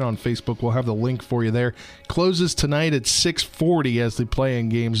TV10 on Facebook. We'll have the link for you there. Closes tonight at 6:40 as the play-in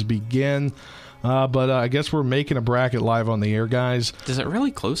games begin. But I guess we're making a bracket live on the air, guys. Does it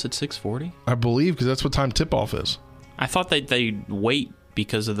really close at 6:40? I believe, because that's what time tip-off is. I thought that they'd wait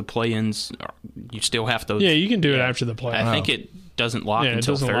because of the play-ins. You still have those. Yeah, you can do it after the play-in. I think it doesn't lock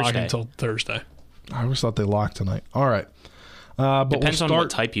until Thursday. Lock until Thursday. I always thought they locked tonight. All right. But depends on what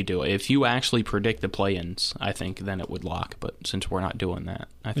type you do. If you actually predict the play-ins, I think then it would lock. But since we're not doing that,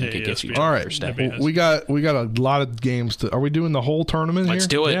 I think it gets you to all right. Thursday. We got a lot of games to. Are we doing the whole tournament Let's here?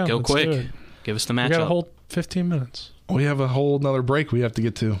 do it. Go quick. Give us the matchup. We got a whole 15 minutes. We have a whole another break we have to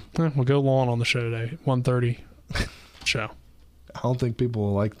get to. We'll go long on the show today. 1:30 show. I don't think people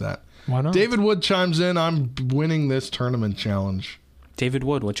will like that. Why not? David Wood chimes in. I'm winning this tournament challenge. David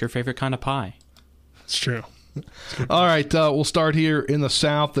Wood, what's your favorite kind of pie? It's true. All right, we'll start here in the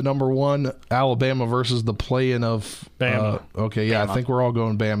South. The number 1, Alabama versus the play-in of Bama. Bama. I think we're all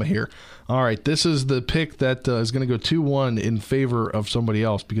going Bama here. All right, this is the pick that is going to go 2-1 in favor of somebody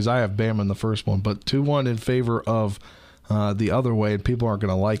else because I have Bama in the first one, but 2-1 in favor of the other way, and people aren't going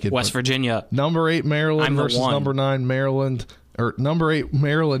to like it. West Virginia. Number 8, Maryland versus number 9, Maryland. Or number 8,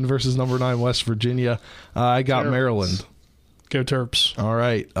 Maryland versus number 9, West Virginia. I got Terps. Maryland. Go Terps. All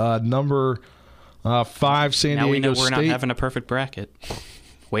right, number 5, San Diego State. Now we know we're not having a perfect bracket.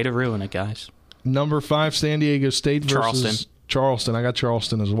 Way to ruin it, guys. Number 5, San Diego State versus Charleston. I got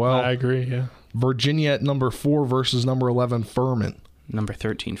Charleston as well. I agree, yeah. Virginia at number 4 versus number 11, Furman. Number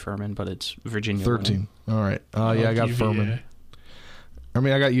 13, Furman, but it's Virginia. 13. All right. Yeah, I got UVA. Furman.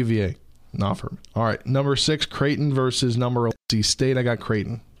 I got UVA, not Furman. All right. Number 6, Creighton versus number 11, NC State. I got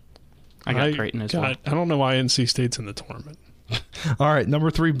Creighton. I got Creighton as well. I don't know why NC State's in the tournament. All right, number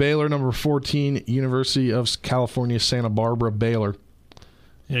 3, Baylor. Number 14, University of California, Santa Barbara, Baylor.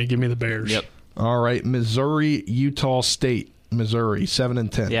 Yeah, give me the Bears. Yep. All right, Missouri, Utah State. Missouri, 7 and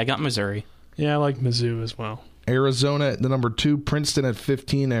 10. Yeah, I got Missouri. Yeah, I like Mizzou as well. Arizona at the number 2, Princeton at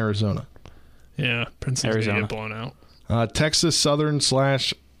 15, Arizona. Yeah, Princeton's going to get blown out. Texas Southern /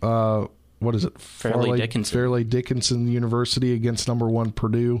 what is it? Fairleigh Dickinson. Fairleigh Dickinson University against number 1,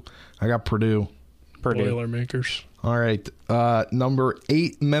 Purdue. I got Purdue. Boilermakers. All right. Number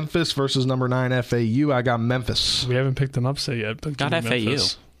 8, Memphis versus number 9, FAU. I got Memphis. We haven't picked an upset yet, but got FAU.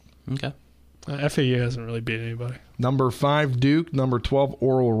 Memphis. Okay. FAU hasn't really beat anybody. Number 5, Duke. Number 12,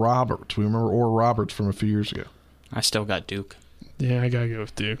 Oral Roberts. We remember Oral Roberts from a few years ago. I still got Duke. Yeah, I got to go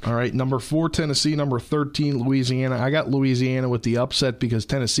with Duke. All right. Number 4, Tennessee. Number 13, Louisiana. I got Louisiana with the upset because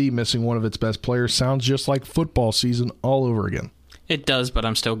Tennessee missing one of its best players. Sounds just like football season all over again. It does, but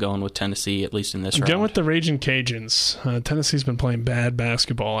I'm still going with Tennessee, at least in this round. I'm going with the Raging Cajuns. Tennessee's been playing bad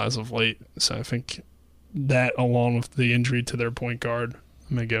basketball as of late, so I think that, along with the injury to their point guard,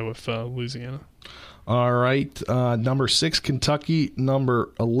 I'm going to go with Louisiana. All right. Number 6, Kentucky. Number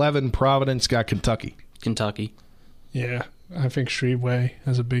 11, Providence. Got Kentucky. Kentucky. Yeah, I think Streetway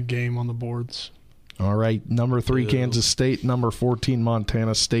has a big game on the boards. All right. Number 3, Kansas State. Number 14,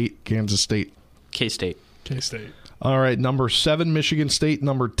 Montana State. Kansas State. K-State. K-State. All right. Number 7, Michigan State.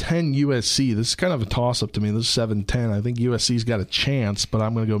 Number 10, USC. This is kind of a toss-up to me. This is 7-10. I think USC's got a chance, but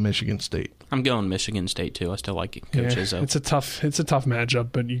I'm going to go Michigan State. I'm going Michigan State, too. I still like Coach Izzo. It's a tough matchup,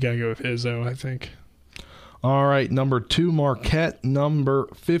 but you got to go with Izzo, I think. All right. Number 2, Marquette. Number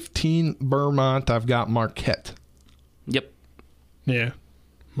 15, Vermont. I've got Marquette. Yep. Yeah,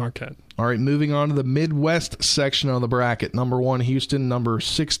 Marquette. All right, moving on to the Midwest section of the bracket. Number 1, Houston. Number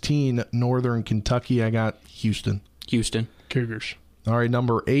 16, Northern Kentucky. I got Houston. Houston. Cougars. All right,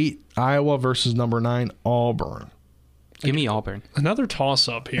 number 8, Iowa versus number 9, Auburn. Give me Auburn. Another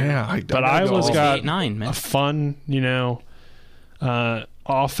toss-up here. Yeah, but Iowa's got 8-9, man. a fun,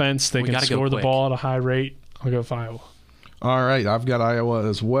 offense. They can score the ball at a high rate. I'll go with Iowa. All right, I've got Iowa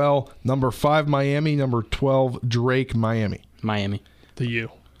as well. Number 5, Miami. Number 12, Drake, Miami. Miami. The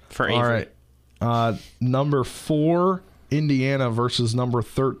U. For Avery. All right. Number 4, Indiana versus number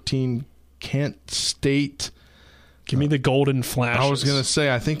 13, Kent State. Give me the Golden Flashes. I was going to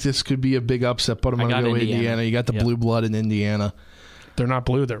say, I think this could be a big upset, but I'm going to go Indiana. You got the blue blood in Indiana. They're not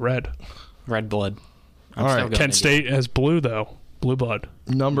blue, they're red. Red blood. All right. Kent State has blue, though. Blue blood.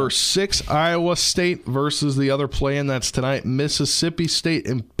 Number 6, Iowa State versus the other play-in that's tonight, Mississippi State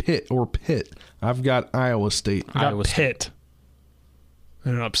and Pitt. I've got Iowa State. I got Pitt.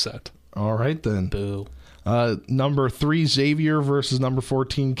 And an upset. All right, then. Boo. Number 3, Xavier versus number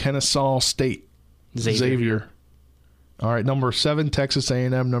 14, Kennesaw State. Xavier. All right, number 7, Texas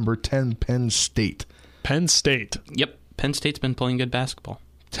A&M. Number 10, Penn State. Penn State. Yep. Penn State's been playing good basketball.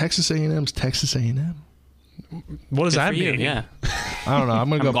 Texas A&M's Texas A&M. What does that mean? Yeah. I don't know. I'm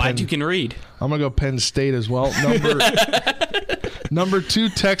going to go glad you can read. I'm going to go Penn State as well. Number 2,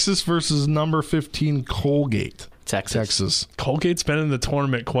 Texas versus number 15, Colgate. Texas. Colgate's been in the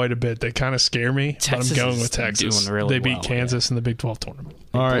tournament quite a bit. They kind of scare me, Texas but I'm going with Texas. Doing really they beat Kansas in the Big 12 tournament.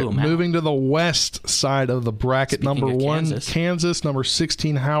 All right, moving to the west side of the bracket. Speaking number 1, Kansas. Number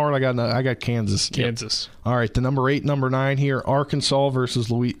 16, Howard. I got Kansas. Kansas. All right, the number 8, number 9 here, Arkansas versus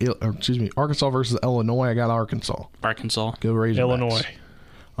Arkansas versus Illinois. I got Arkansas. Go Razorbacks. Illinois.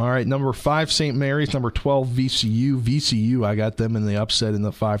 All right, number 5, St. Mary's. Number 12, VCU. VCU, I got them in the upset in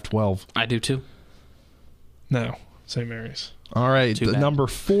the 5-12. I do too. No, St. Mary's. All right, number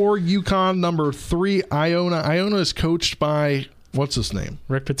 4, UConn. Number 3, Iona. Iona is coached by, what's his name?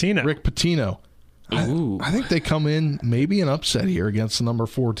 Rick Pitino. Ooh. I think they come in maybe an upset here against the number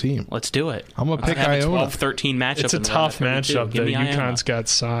 4 team. Let's do it. I'm going to pick Iona. 12-13 matchup. It's a tough matchup. UConn's got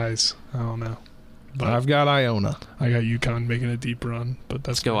size. I don't know. But I've got Iona. I got UConn making a deep run, but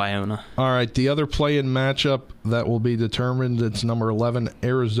let's go Iona. All right, the other play-in matchup that will be determined, it's number 11,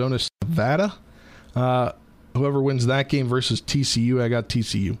 Arizona, Nevada. Whoever wins that game versus TCU, I got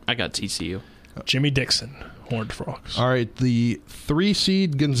TCU. I got TCU. Jimmy Dixon, Horned Frogs. All right, the 3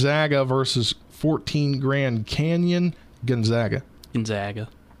 seed Gonzaga versus 14 Grand Canyon, Gonzaga.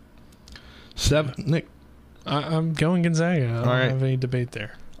 7, Nick. I'm going Gonzaga. I don't have any debate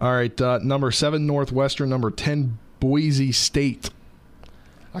there. All right, number 7 Northwestern, number 10 Boise State.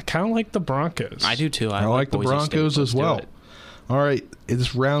 I kind of like the Broncos. I do too. I like the Broncos as well. All right,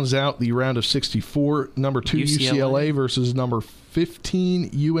 this rounds out the round of 64. Number 2 UCLA versus number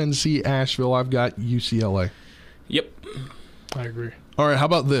 15 UNC Asheville. I've got UCLA. Yep. I agree. All right, how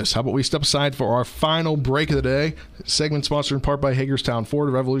about this? How about we step aside for our final break of the day? Segment sponsored in part by Hagerstown Ford,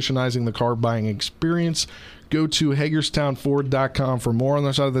 revolutionizing the car buying experience. Go to HagerstownFord.com for more. On the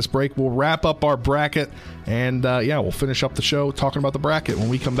other side of this break, we'll wrap up our bracket, and we'll finish up the show talking about the bracket when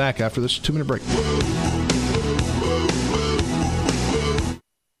we come back after this 2-minute break.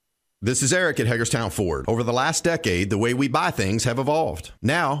 This is Eric at Hagerstown Ford. Over the last decade, the way we buy things have evolved.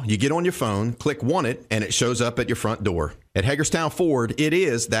 Now, you get on your phone, click Want It, and it shows up at your front door. At Hagerstown Ford, it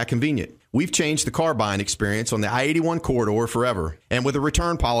is that convenient. We've changed the car buying experience on the I-81 corridor forever. And with a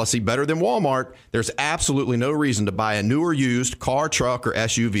return policy better than Walmart, there's absolutely no reason to buy a new or used car, truck, or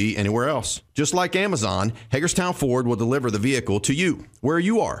SUV anywhere else. Just like Amazon, Hagerstown Ford will deliver the vehicle to you, where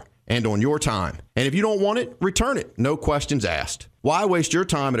you are, and on your time. And if you don't want it, return it. No questions asked. Why waste your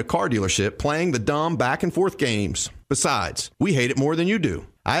time at a car dealership playing the dumb back and forth games? Besides, we hate it more than you do.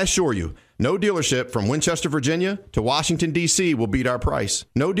 I assure you, no dealership from Winchester, Virginia to Washington, D.C. will beat our price.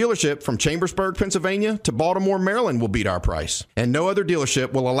 No dealership from Chambersburg, Pennsylvania to Baltimore, Maryland will beat our price. And no other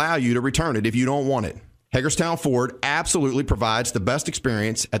dealership will allow you to return it if you don't want it. Hagerstown Ford absolutely provides the best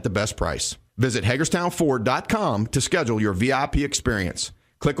experience at the best price. Visit HagerstownFord.com to schedule your VIP experience.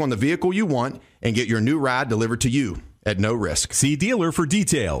 Click on the vehicle you want and get your new ride delivered to you at no risk. See dealer for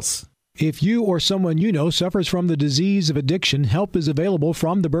details. If you or someone you know suffers from the disease of addiction, help is available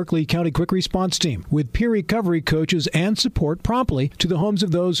from the Berkeley County Quick Response Team with peer recovery coaches and support promptly to the homes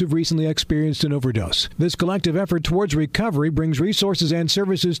of those who've recently experienced an overdose. This collective effort towards recovery brings resources and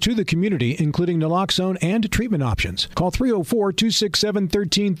services to the community, including naloxone and treatment options. Call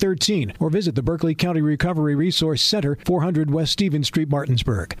 304-267-1313 or visit the Berkeley County Recovery Resource Center, 400 West Stevens Street,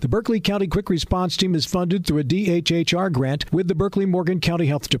 Martinsburg. The Berkeley County Quick Response Team is funded through a DHHR grant with the Berkeley Morgan County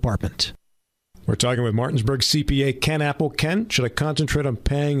Health Department. We're talking with Martinsburg CPA Ken Apple. Ken, should I concentrate on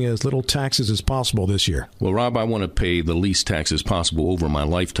paying as little taxes as possible this year? Well, Rob, I want to pay the least taxes possible over my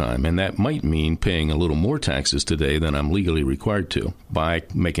lifetime, and that might mean paying a little more taxes today than I'm legally required to by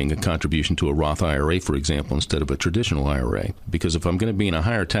making a contribution to a Roth IRA, for example, instead of a traditional IRA. Because if I'm going to be in a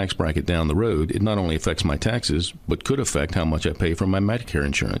higher tax bracket down the road, it not only affects my taxes, but could affect how much I pay for my Medicare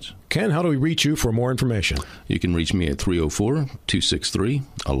insurance. Ken, how do we reach you for more information? You can reach me at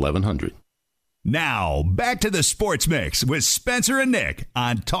 304-263-1100. Now, back to the Sports Mix with Spencer and Nick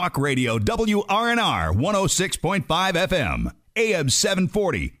on Talk Radio WRNR 106.5 FM, AM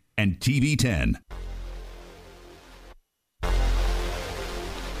 740, and TV 10.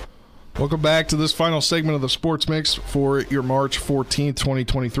 Welcome back to this final segment of the Sports Mix for your March 14th,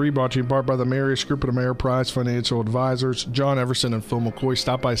 2023, brought to you in part by the Marius Group and Ameriprise Financial Advisors. John Everson and Phil McCoy.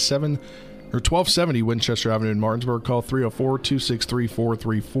 Stop by 1270 Winchester Avenue in Martinsburg. Call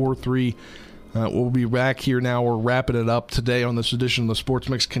 304-263-4343. We'll be back here now. We're wrapping it up today on this edition of the Sports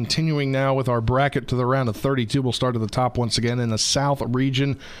Mix, continuing now with our bracket to the round of 32. We'll start at the top once again in the South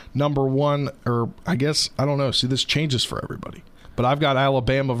region. Number one, or I guess, I don't know. See, this changes for everybody. But I've got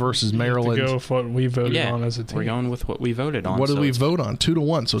Alabama versus Maryland. To go with what we voted on as a team. We're going with what we voted on. What did we vote on?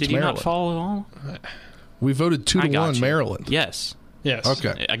 2-1, so it's Maryland. Did you not follow all? We voted 2-1 Maryland. Yes.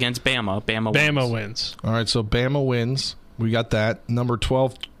 Okay. Against Bama. Bama wins. All right, so Bama wins. We got that. Number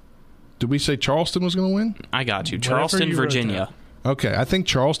 12. Did we say Charleston was going to win? I got you. Charleston, Virginia. Okay, I think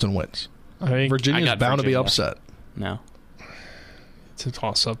Charleston wins. Virginia's bound to be upset. No. It's a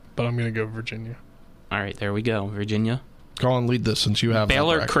toss-up, but I'm going to go Virginia. All right, there we go. Virginia. Go on, lead this since you have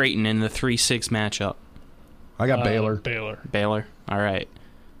Baylor Creighton in the 3-6 matchup. I got Baylor. Baylor. All right.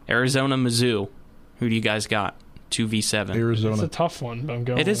 Arizona, Mizzou. Who do you guys got? 2v7. Arizona. It's a tough one, but I'm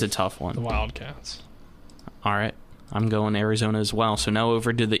going. It is a tough one. The Wildcats. All right. I'm going Arizona as well. So now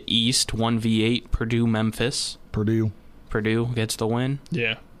over to the East, 1v8, Purdue, Memphis. Purdue gets the win?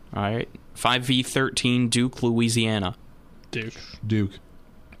 Yeah. All right. 5v13, Duke, Louisiana. Duke.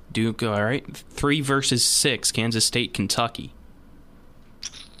 All right. 3 versus 6, Kansas State, Kentucky.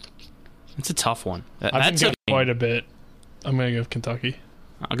 It's a tough one. That's quite a bit. I'm going to go Kentucky.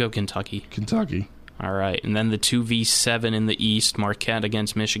 I'll go Kentucky. All right. And then the 2v7 in the East, Marquette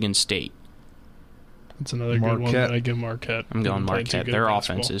against Michigan State. It's another good one. I go Marquette. I'm going Marquette. Their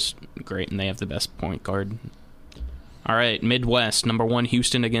offense is great, and they have the best point guard. All right, Midwest, number 1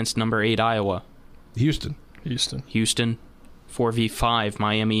 Houston against number 8 Iowa. Houston. 4v5,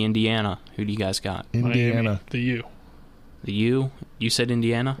 Miami, Indiana. Who do you guys got? Indiana. Miami, the U. You said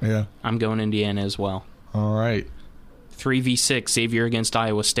Indiana? Yeah. I'm going Indiana as well. All right. 3v6, Xavier against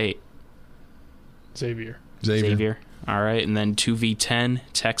Iowa State. Xavier. All right, and then 2v10,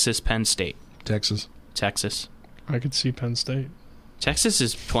 Texas, Penn State. Texas. I could see Penn State. Texas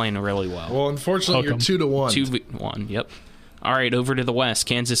is playing really well. Well, unfortunately, you're 2-1. 2v1, yep. All right, over to the West,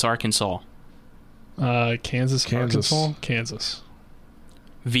 Kansas, Arkansas. Kansas. Arkansas. Kansas.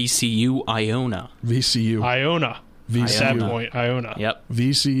 VCU, Iona. Iona. Yep.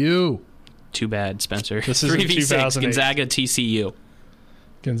 VCU. Too bad, Spencer. This is 3v6, Gonzaga, TCU.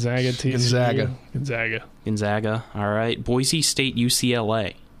 Gonzaga. All right, Boise State,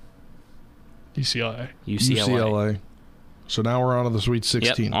 UCLA. UCLA. So now we're on to the Sweet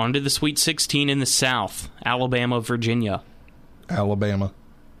 16. Yep, on to the Sweet 16 in the South. Alabama, Virginia. Alabama.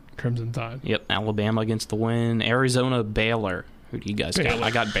 Crimson Tide. Yep, Alabama against the win. Arizona, Baylor. Who do you guys got?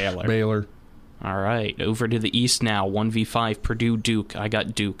 I got Baylor. All right, over to the East now. 1v5, Purdue, Duke. I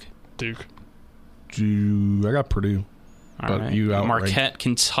got Duke. I got Purdue. All right. You outright. Marquette,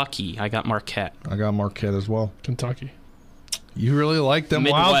 Kentucky. I got Marquette. I got Marquette as well. Kentucky. You really like them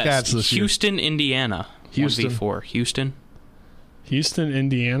Midwest, Wildcats this year. Houston, Indiana. 1v4. Houston,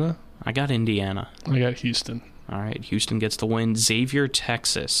 Indiana. I got Indiana. I got Houston. All right, Houston gets the win. Xavier,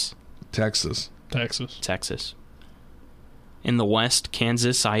 Texas. Texas. In the West,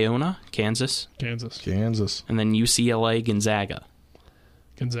 Kansas, Iona. Kansas. And then UCLA, Gonzaga.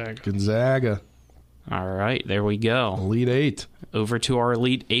 All right, there we go. Elite 8. Over to our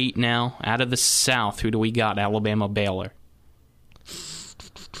Elite 8 now. Out of the South, who do we got? Alabama, Baylor.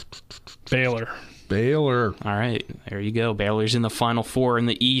 Baylor. Baylor. All right, there you go. Baylor's in the Final Four. In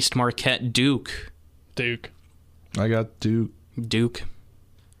the East, Marquette, Duke. I got Duke.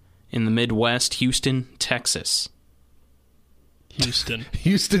 In the Midwest, Houston, Texas. Houston,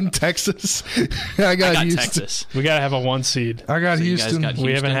 Texas. I got Houston. Texas. We got to have a 1 seed. I got Houston.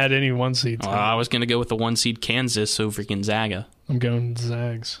 We haven't had any 1 seeds. I was going to go with the 1 seed Kansas over Gonzaga. I'm going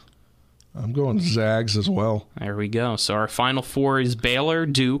Zags. I'm going Zags as well. There we go. So our Final Four is Baylor,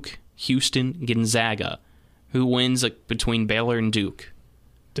 Duke, Houston, Gonzaga. Who wins between Baylor and Duke?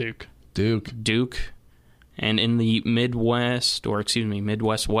 Duke. And in the Midwest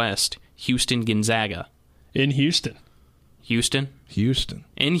West, Houston, Gonzaga. In Houston. Houston?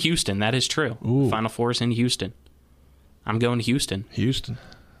 In Houston, that is true. Ooh. Final Four is in Houston. I'm going to Houston.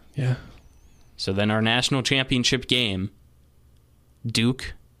 Yeah. So then our national championship game,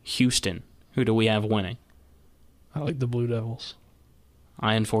 Duke, Houston. Who do we have winning? I like the Blue Devils.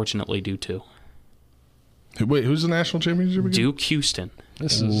 I unfortunately do too. Wait, who's the national championship again? Duke, Houston.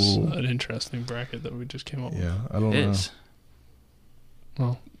 This is an interesting bracket that we just came up with. Yeah, I don't know. It is.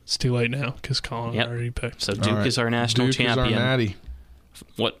 Well, it's too late now because Colin already picked. So Duke is our national champion. Duke is our natty.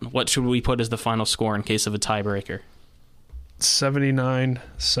 What should we put as the final score in case of a tiebreaker?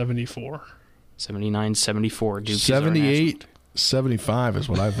 79-74. 79-74. Duke 78-75 is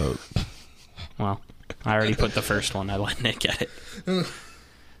what I vote. Well, I already put the first one. I let Nick get it.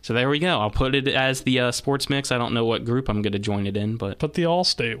 So there we go. I'll put it as the sports mix. I don't know what group I'm going to join it in, but put the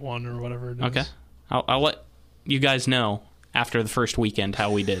All-State one or whatever it is. Okay. I'll let you guys know after the first weekend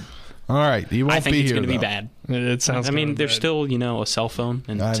how we did. All right. You won't I think be it's here, going to be bad. It sounds. I mean, there's bad. still a cell phone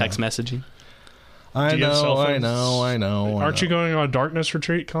and text messaging. I know. Aren't you going on a darkness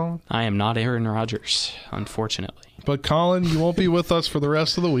retreat, Colin? I am not Aaron Rodgers, unfortunately. But Colin, you won't be with us for the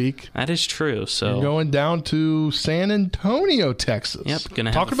rest of the week. That is true. So you're going down to San Antonio, Texas. Yep,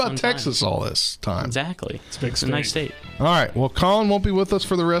 gonna talk have a about fun Texas time. all this time. Exactly. It's a nice state. All right. Well, Colin won't be with us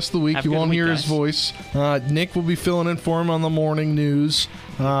for the rest of the week. Have You a good won't week, hear guys. his voice. Nick will be filling in for him on the morning news.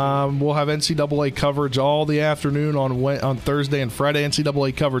 We'll have NCAA coverage all the afternoon on Thursday and Friday.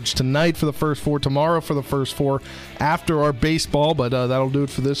 NCAA coverage tonight for the first four, tomorrow for the first four, after our baseball. But that'll do it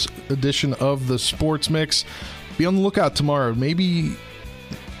for this edition of the Sports Mix. Be on the lookout tomorrow. Maybe,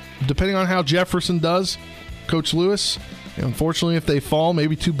 depending on how Jefferson does, Coach Lewis, unfortunately, if they fall,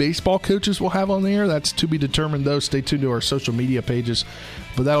 maybe 2 baseball coaches we'll have on the air. That's to be determined, though. Stay tuned to our social media pages.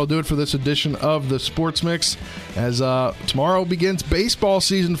 But that'll do it for this edition of the Sports Mix. As tomorrow begins baseball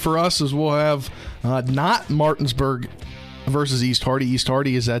season for us, as we'll have not Martinsburg versus East Hardy. East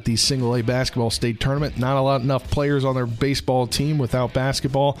Hardy is at the Single A Basketball State Tournament. Not enough players on their baseball team without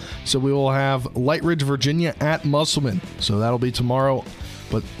basketball. So we will have Lightridge, Virginia at Musselman. So that'll be tomorrow.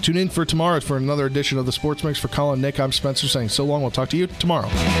 But tune in for tomorrow for another edition of the Sports Mix. For Colin, Nick, I'm Spencer saying so long. We'll talk to you tomorrow.